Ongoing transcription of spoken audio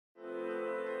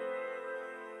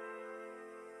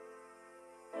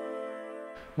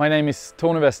My name is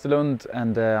Tony Westerlund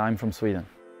and I'm from Sweden.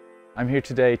 I'm here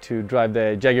today to drive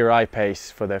the Jaguar I-Pace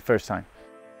for the first time.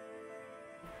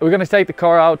 We're going to take the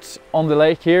car out on the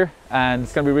lake here, and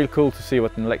it's going to be really cool to see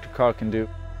what an electric car can do.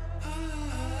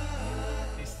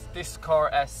 Is this car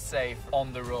as safe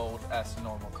on the road as a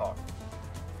normal car?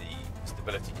 The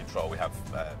stability control, we have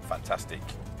fantastic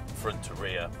front to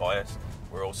rear bias.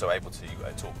 We're also able to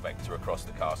torque vector across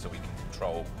the car, so we can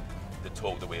control the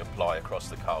torque that we apply across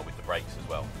the car with the brakes as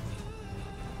well.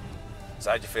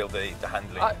 So how do you feel the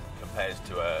handling compares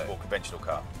to a more conventional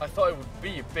car? I thought it would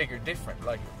be a bigger difference,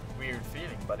 like a weird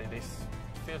feeling, but it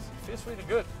feels really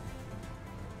good.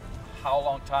 How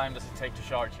long time does it take to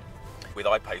charge it? With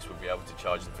I-Pace we'll be able to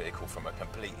charge the vehicle from a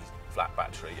completely flat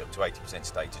battery up to 80%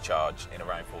 state to charge in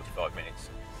around 45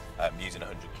 minutes using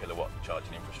 100 kilowatt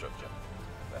charging infrastructure.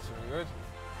 That's really good.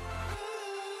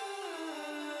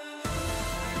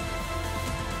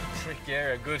 Tricky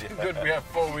area, good we have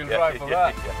four-wheel drive for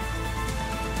that.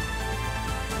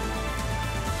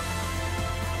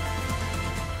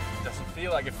 Doesn't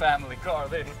feel like a family car,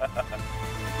 this.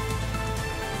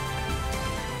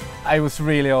 It was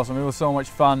really awesome, it was so much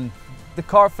fun. The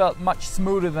car felt much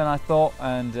smoother than I thought,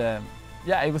 and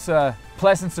yeah, it was a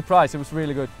pleasant surprise. It was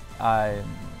really good. I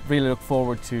really look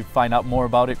forward to find out more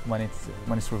about it when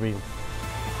it's revealed.